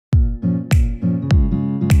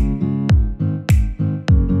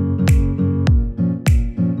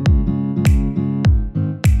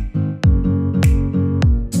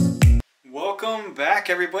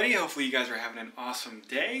everybody. Hopefully you guys are having an awesome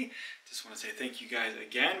day. Just want to say thank you guys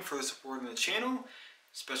again for the support on the channel.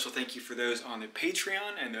 Special thank you for those on the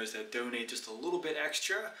Patreon and those that donate just a little bit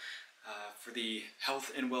extra for the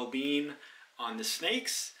health and well-being on the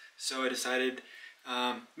snakes. So I decided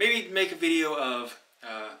maybe make a video of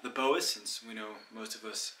the boas, since we know most of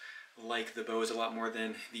us like the boas a lot more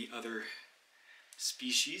than the other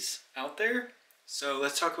species out there. So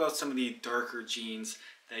let's talk about some of the darker genes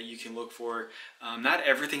that you can look for. Not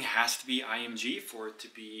everything has to be IMG for it to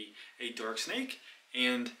be a dark snake,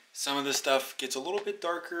 and some of the stuff gets a little bit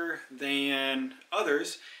darker than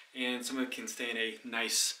others, and some of it can stay in a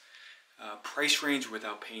nice price range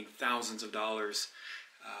without paying thousands of dollars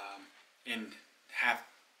and having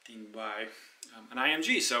to buy an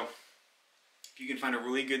IMG. So if you can find a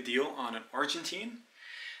really good deal on an Argentine,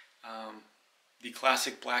 the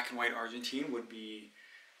classic black and white Argentine would be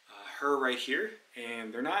her right here,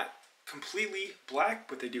 and they're not completely black,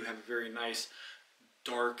 but they do have a very nice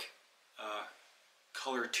dark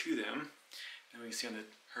color to them. And we can see on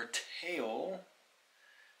her tail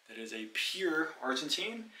that is a pure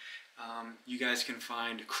Argentine. You guys can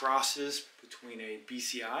find crosses between a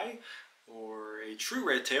BCI or a true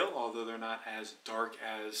red tail, although they're not as dark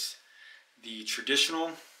as the traditional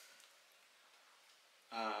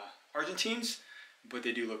Argentines, but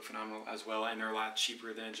they do look phenomenal as well, and they're a lot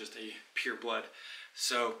cheaper than just a pure blood.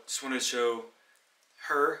 So just wanted to show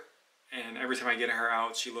her, and every time I get her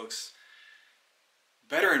out, she looks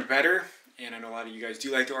better and better. And I know a lot of you guys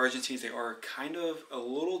do like the Argentines. They are kind of a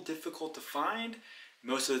little difficult to find.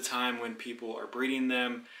 Most of the time when people are breeding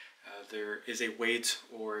them, there is a weight,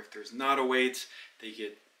 or if there's not a weight, they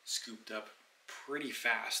get scooped up pretty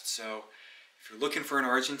fast. So if you're looking for an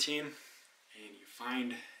Argentine and you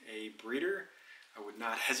find a breeder, I would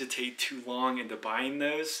not hesitate too long into buying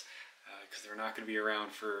those, because they're not going to be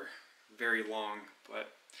around for very long.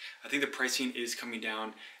 But I think the pricing is coming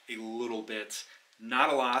down a little bit.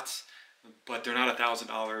 Not a lot, but they're not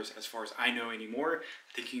 $1,000 as far as I know anymore.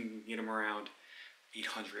 I think you can get them around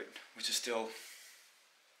 $800, which is still,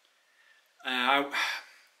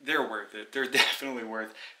 they're worth it. They're definitely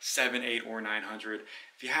worth $700, $800, or $900.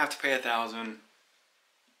 If you have to pay $1,000,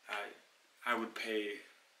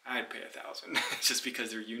 I'd pay $1,000 just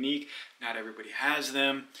because they're unique. Not everybody has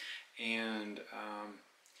them, and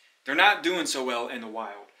they're not doing so well in the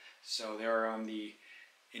wild. So they're on the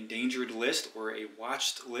endangered list or a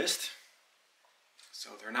watched list.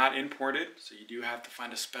 So they're not imported, so you do have to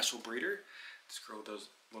find a special breeder. This girl does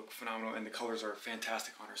look phenomenal, and the colors are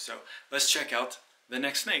fantastic on her. So let's check out the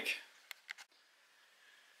next snake.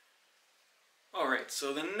 Alright,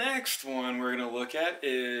 so the next one we're going to look at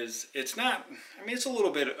is, it's not, I mean, it's a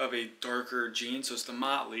little bit of a darker gene, so it's the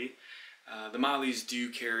Motley. The Motleys do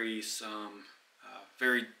carry some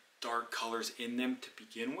very dark colors in them to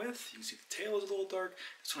begin with. You can see the tail is a little dark.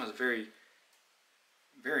 This one has very,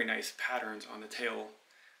 very nice patterns on the tail.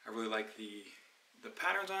 I really like the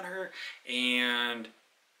patterns on her. And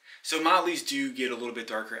so Motleys do get a little bit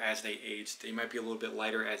darker as they age. They might be a little bit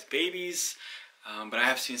lighter as babies. But I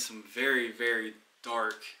have seen some very, very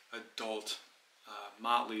dark adult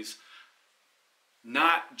Motleys,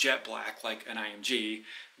 not jet black like an IMG,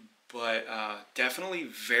 but definitely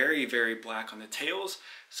very, very black on the tails.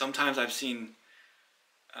 Sometimes I've seen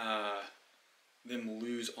them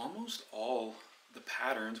lose almost all the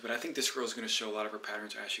patterns, but I think this girl is going to show a lot of her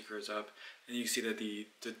patterns as she grows up. And you can see that the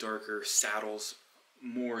darker saddles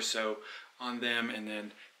more so on them, and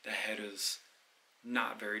then the head is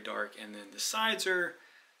not very dark, and then the sides are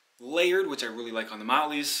layered, which I really like on the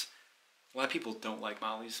Motleys. A lot of people don't like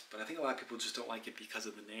Motleys, but I think a lot of people just don't like it because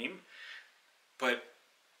of the name. But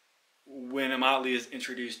when a Motley is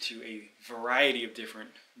introduced to a variety of different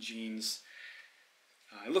genes,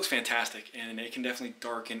 it looks fantastic, and it can definitely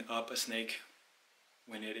darken up a snake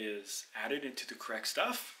when it is added into the correct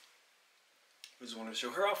stuff. I just wanted to show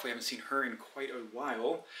her off. We haven't seen her in quite a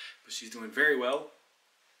while, but she's doing very well,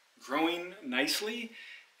 growing nicely,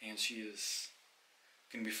 and she is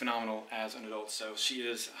going to be phenomenal as an adult. So she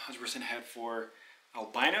is 100% head for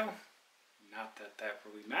albino. Not that that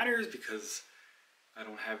really matters because I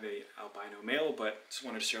don't have a albino male, but just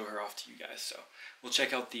wanted to show her off to you guys. So we'll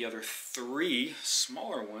check out the other three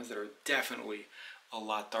smaller ones that are definitely a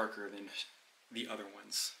lot darker than the other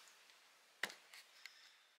ones.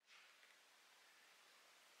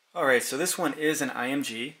 Alright, so this one is an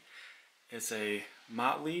IMG. It's a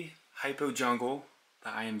Motley Hypo Jungle, the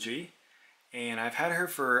IMG, and I've had her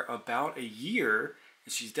for about a year,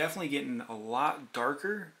 and she's definitely getting a lot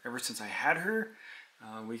darker ever since I had her.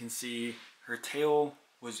 We can see her tail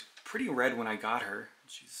was pretty red when I got her.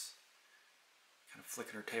 She's kind of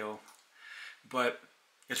flicking her tail, but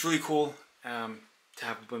it's really cool to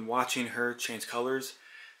have been watching her change colors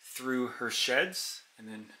through her sheds. And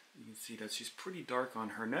then you can see that she's pretty dark on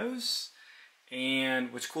her nose.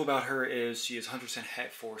 And what's cool about her is she is 100%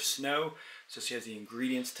 het for snow. So she has the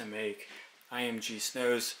ingredients to make IMG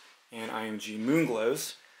Snows and IMG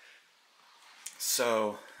Moonglows.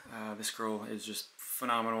 So this girl is just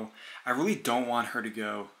phenomenal. I really don't want her to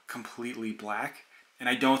go completely black, and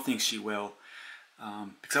I don't think she will,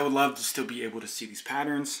 because I would love to still be able to see these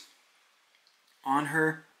patterns on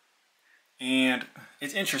her. And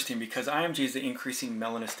it's interesting because IMG is the increasing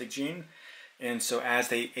melanistic gene, and so as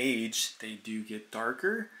they age, they do get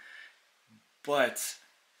darker, but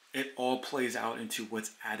it all plays out into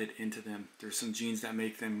what's added into them. There's some genes that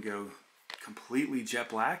make them go completely jet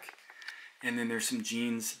black, and then there's some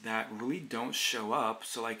genes that really don't show up.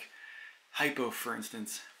 So like hypo, for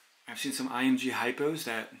instance. I've seen some IMG hypos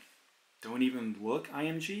that don't even look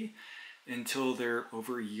IMG until they're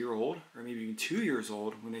over a year old, or maybe even 2 years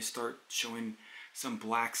old, when they start showing some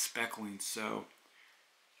black speckling. So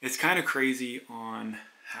it's kind of crazy on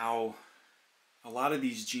how a lot of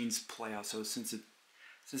these genes play out. So since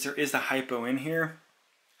there is the hypo in here,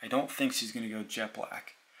 I don't think she's going to go jet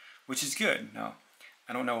black, which is good. Now,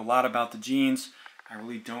 I don't know a lot about the genes. I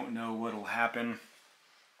really don't know what will happen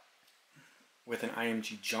with an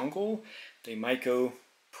IMG jungle. They might go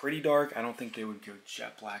pretty dark. I don't think they would go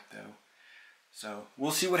jet black though. So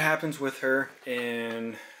we'll see what happens with her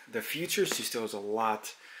in the future. She still has a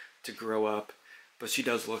lot to grow up, but she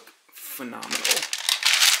does look phenomenal.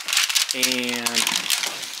 And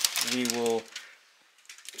we will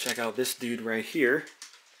check out this dude right here.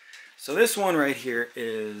 So this one right here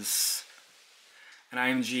is an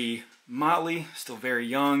IMG Motley, still very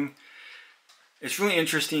young. It's really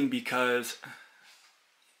interesting because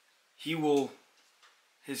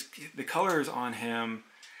the colors on him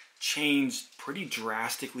change pretty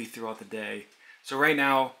drastically throughout the day. So right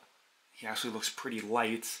now he actually looks pretty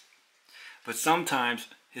light, but sometimes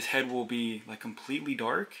his head will be like completely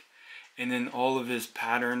dark, and then all of his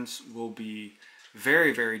patterns will be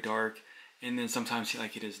very, very dark, and then sometimes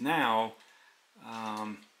like it is now,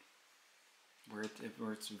 where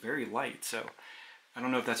it's very light. So I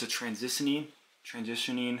don't know if that's a transitioning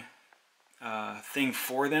thing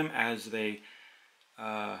for them as they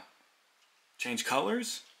change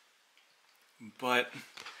colors. But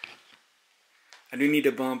I do need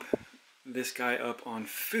to bump this guy up on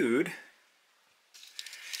food,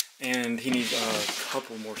 and he needs a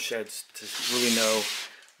couple more sheds to really know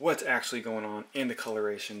what's actually going on in the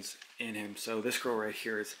colorations in him. So this girl right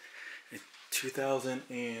here is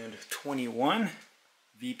 2021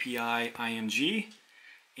 VPI IMG,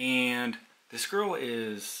 and this girl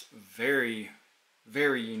is very,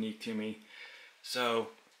 very unique to me. So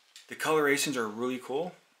the colorations are really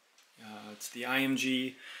cool. It's the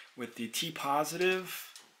IMG with the T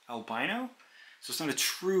positive albino. So it's not a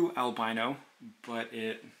true albino, but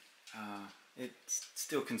it's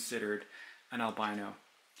still considered an albino.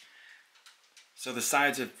 So the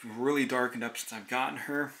sides have really darkened up since I've gotten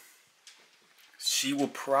her. She will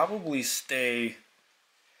probably stay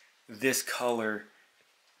this color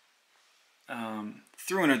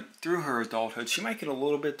through her adulthood. She might get a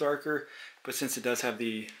little bit darker, but since it does have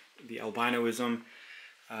the albinoism,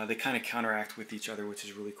 they kind of counteract with each other, which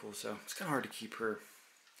is really cool. So it's kind of hard to keep her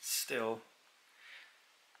still.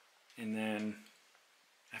 And then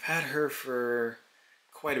I've had her for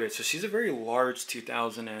quite a bit. So she's a very large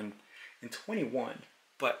 2021,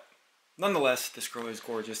 but nonetheless, this girl is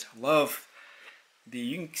gorgeous. I love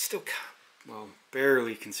you can still, well,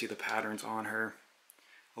 barely can see the patterns on her.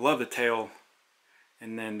 I love the tail,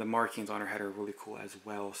 and then the markings on her head are really cool as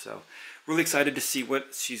well. So really excited to see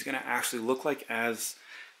what she's gonna actually look like as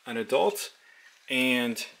an adult.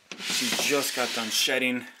 And she just got done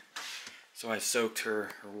shedding, so I soaked her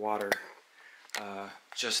water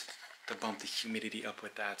just to bump the humidity up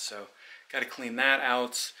with that. So got to clean that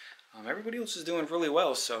out. Everybody else is doing really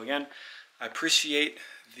well. So again, I appreciate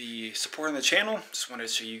the support on the channel. Just wanted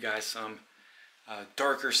to show you guys some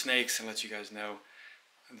darker snakes and let you guys know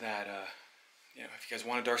that you know, if you guys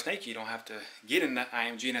want a dark snake, you don't have to get in that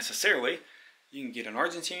IMG necessarily. You can get an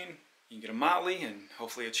Argentine, you can get a Motley, and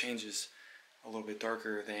hopefully it changes a little bit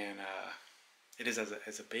darker than it is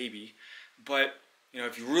as a baby. But you know,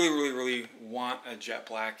 if you really want a jet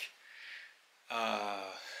black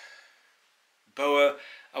boa,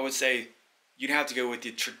 I would say you'd have to go with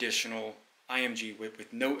the traditional IMG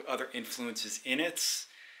with no other influences in it,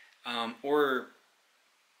 or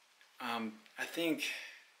I think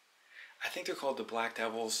they're called the Black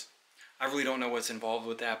Devils. I really don't know what's involved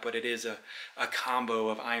with that, but it is a combo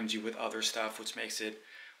of IMG with other stuff, which makes it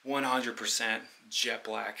 100% jet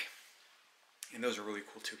black. And those are really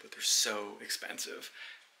cool too, but they're so expensive.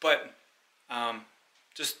 But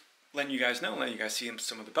just letting you guys know, letting you guys see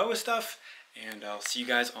some of the BOA stuff, and I'll see you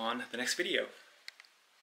guys on the next video.